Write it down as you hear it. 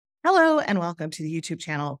Hello, and welcome to the YouTube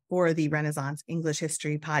channel for the Renaissance English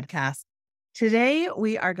History Podcast. Today,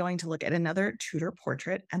 we are going to look at another Tudor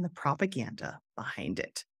portrait and the propaganda behind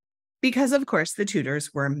it. Because, of course, the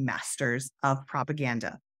Tudors were masters of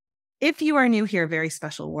propaganda. If you are new here, very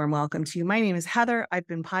special warm welcome to you. My name is Heather. I've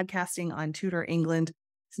been podcasting on Tudor England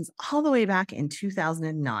since all the way back in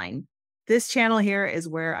 2009. This channel here is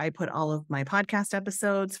where I put all of my podcast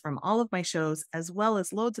episodes from all of my shows, as well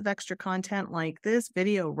as loads of extra content like this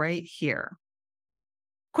video right here.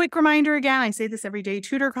 Quick reminder again, I say this every day,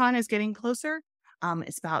 TudorCon is getting closer.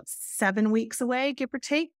 It's about 7 weeks away, give or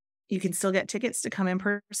take. You can still get tickets to come in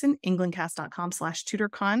person.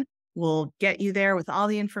 englandcast.com/TudorCon will get you there with all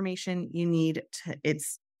the information you need.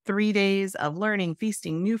 It's 3 days of learning,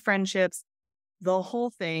 feasting, new friendships, the whole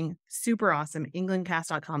thing, super awesome.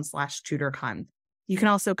 englandcast.com/TudorCon. You can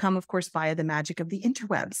also come, of course, via the magic of the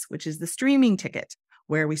interwebs, which is the streaming ticket,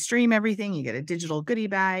 where we stream everything. You get a digital goodie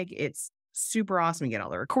bag. It's super awesome. You get all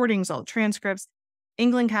the recordings, all the transcripts.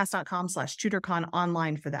 englandcast.com/TudorCon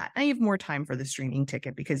online for that. And you have more time for the streaming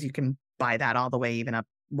ticket because you can buy that all the way even up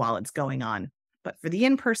while it's going on. But for the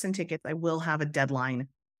in-person tickets, I will have a deadline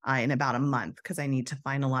in about a month because I need to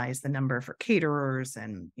finalize the number for caterers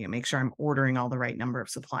and make sure I'm ordering all the right number of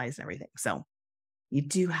supplies and everything. So you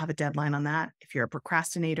do have a deadline on that. If you're a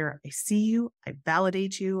procrastinator, I see you, I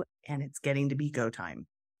validate you, and it's getting to be go time.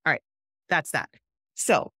 All right, that's that.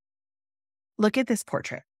 So look at this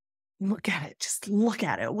portrait. Look at it. Just look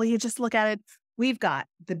at it. Will you just look at it? We've got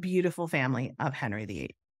the beautiful family of Henry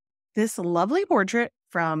VIII. This lovely portrait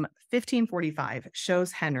from 1545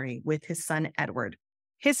 shows Henry with his son Edward,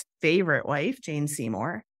 his favorite wife, Jane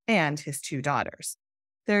Seymour, and his 2 daughters.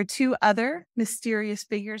 There are 2 other mysterious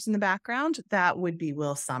figures in the background. That would be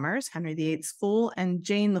Will Somers, Henry VIII's fool, and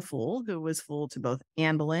Jane the Fool, who was fool to both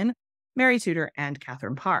Anne Boleyn, Mary Tudor, and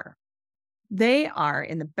Catherine Parr. They are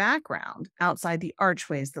in the background outside the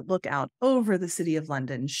archways that look out over the city of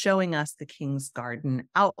London, showing us the King's Garden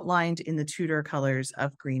outlined in the Tudor colors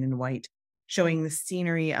of green and white, showing the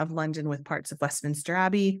scenery of London with parts of Westminster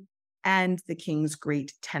Abbey and the King's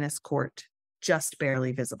great tennis court just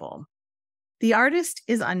barely visible. The artist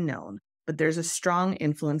is unknown, but there's a strong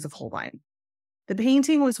influence of Holbein. The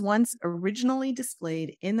painting was once originally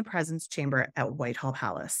displayed in the presence chamber at Whitehall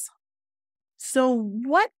Palace. So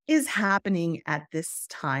what is happening at this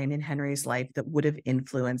time in Henry's life that would have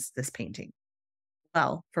influenced this painting?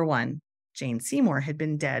 Well, for one, Jane Seymour had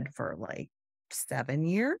been dead for like 7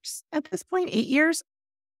 years at this point, 8 years.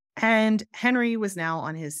 And Henry was now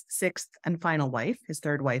on his 6th and final wife, his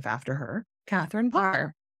 3rd wife after her, Catherine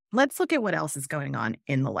Parr. Let's look at what else is going on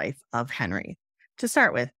in the life of Henry. To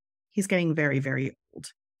start with, he's getting very, very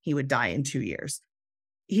old. He would die in 2 years.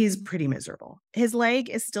 He's pretty miserable. His leg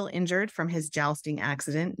is still injured from his jousting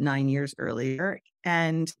accident 9 years earlier.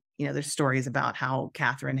 And, there's stories about how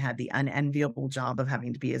Catherine had the unenviable job of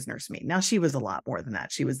having to be his nursemaid. Now, she was a lot more than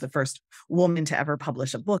that. She was the first woman to ever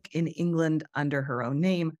publish a book in England under her own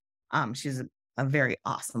name. She's a very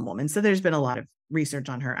awesome woman. So there's been a lot of research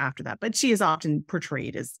on her after that. But she is often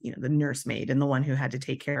portrayed as, the nursemaid and the one who had to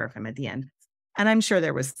take care of him at the end. And I'm sure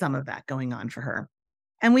there was some of that going on for her.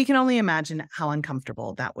 And we can only imagine how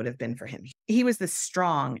uncomfortable that would have been for him. He was this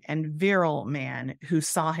strong and virile man who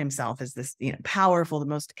saw himself as this, powerful, the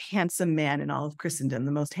most handsome man in all of Christendom,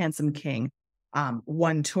 the most handsome king,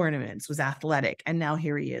 won tournaments, was athletic. And now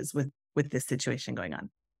here he is with this situation going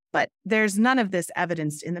on. But there's none of this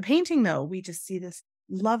evidenced in the painting, though. We just see this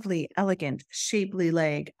lovely, elegant, shapely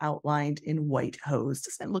leg outlined in white hose.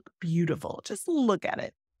 Doesn't it look beautiful? Just look at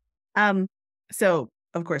it. So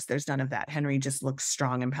of course, there's none of that. Henry just looks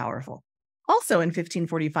strong and powerful. Also in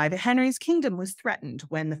 1545, Henry's kingdom was threatened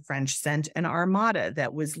when the French sent an armada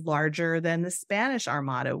that was larger than the Spanish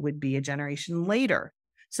armada would be a generation later.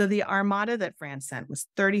 So the armada that France sent was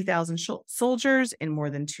 30,000 soldiers in more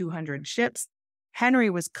than 200 ships. Henry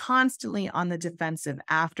was constantly on the defensive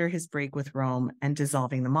after his break with Rome and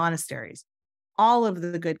dissolving the monasteries. All of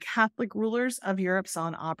the good Catholic rulers of Europe saw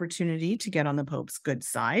an opportunity to get on the Pope's good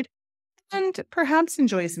side and perhaps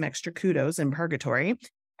enjoy some extra kudos in purgatory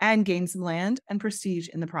and gain some land and prestige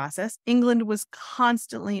in the process. England was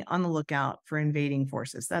constantly on the lookout for invading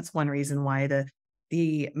forces. That's one reason why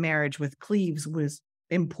the marriage with Cleves was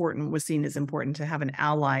seen as important to have an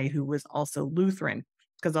ally who was also Lutheran,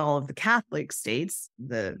 because all of the Catholic states,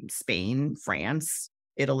 the Spain, France,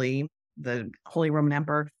 Italy, the Holy Roman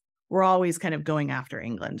Emperor, were always kind of going after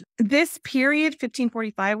England. This period,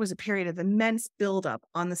 1545, was a period of immense buildup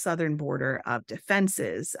on the southern border of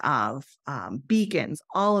defenses, of beacons,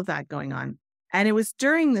 all of that going on. And it was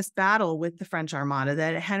during this battle with the French Armada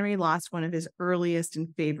that Henry lost one of his earliest and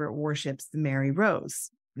favorite warships, the Mary Rose.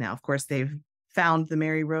 Now, of course, they've found the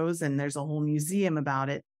Mary Rose and there's a whole museum about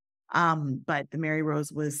it. But the Mary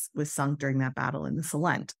Rose was sunk during that battle in the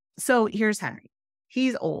Solent. So here's Henry.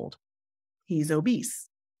 He's old. He's obese.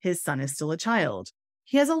 His son is still a child.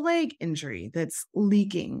 He has a leg injury that's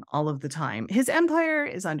leaking all of the time. His empire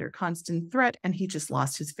is under constant threat, and he just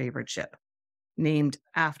lost his favorite ship, named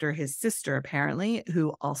after his sister, apparently,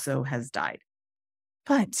 who also has died.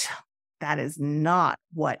 But that is not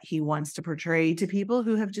what he wants to portray to people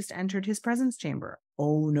who have just entered his presence chamber.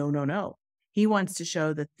 Oh, no, no, no. He wants to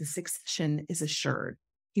show that the succession is assured.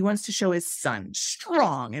 He wants to show his son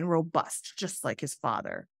strong and robust, just like his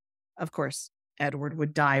father. Of course, Edward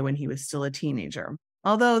would die when he was still a teenager.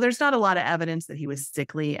 Although there's not a lot of evidence that he was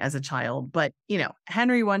sickly as a child, but,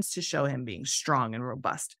 Henry wants to show him being strong and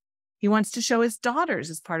robust. He wants to show his daughters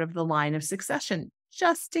as part of the line of succession,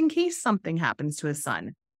 just in case something happens to his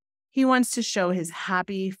son. He wants to show his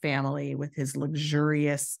happy family with his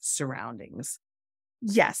luxurious surroundings.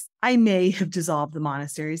 Yes, I may have dissolved the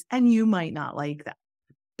monasteries, and you might not like that.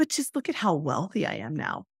 But just look at how wealthy I am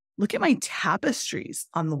now. Look at my tapestries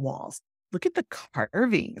on the walls. Look at the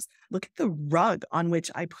carvings. Look at the rug on which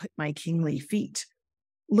I put my kingly feet.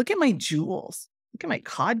 Look at my jewels. Look at my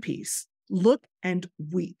codpiece. Look and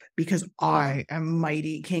weep, because I am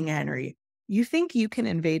mighty King Henry. You think you can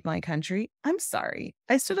invade my country? I'm sorry.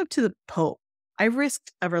 I stood up to the Pope. I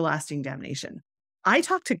risked everlasting damnation. I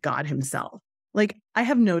talked to God himself. I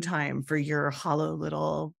have no time for your hollow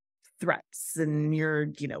little threats and your,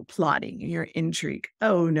 plotting and your intrigue.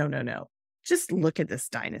 Oh, no, no, no. Just look at this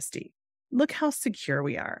dynasty. Look how secure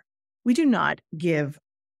we are. We do not give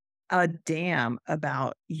a damn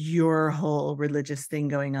about your whole religious thing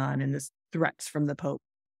going on and this threats from the Pope.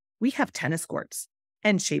 We have tennis courts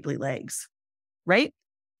and shapely legs, right?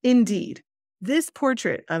 Indeed, this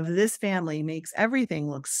portrait of this family makes everything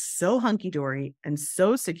look so hunky-dory and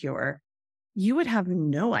so secure. You would have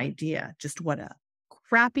no idea just what a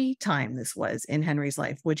crappy time this was in Henry's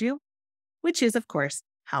life, would you? Which is, of course,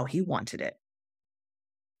 how he wanted it.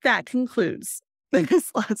 That concludes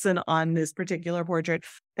this lesson on this particular portrait.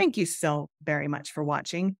 Thank you so very much for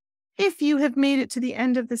watching. If you have made it to the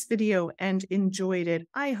end of this video and enjoyed it,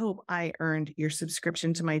 I hope I earned your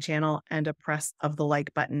subscription to my channel and a press of the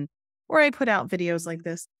like button, where I put out videos like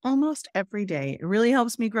this almost every day. It really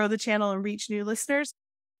helps me grow the channel and reach new listeners.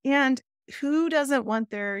 And who doesn't want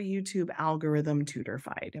their YouTube algorithm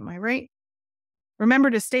Tudorfied? Am I right? Remember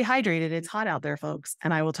to stay hydrated. It's hot out there, folks.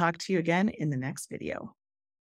 And I will talk to you again in the next video.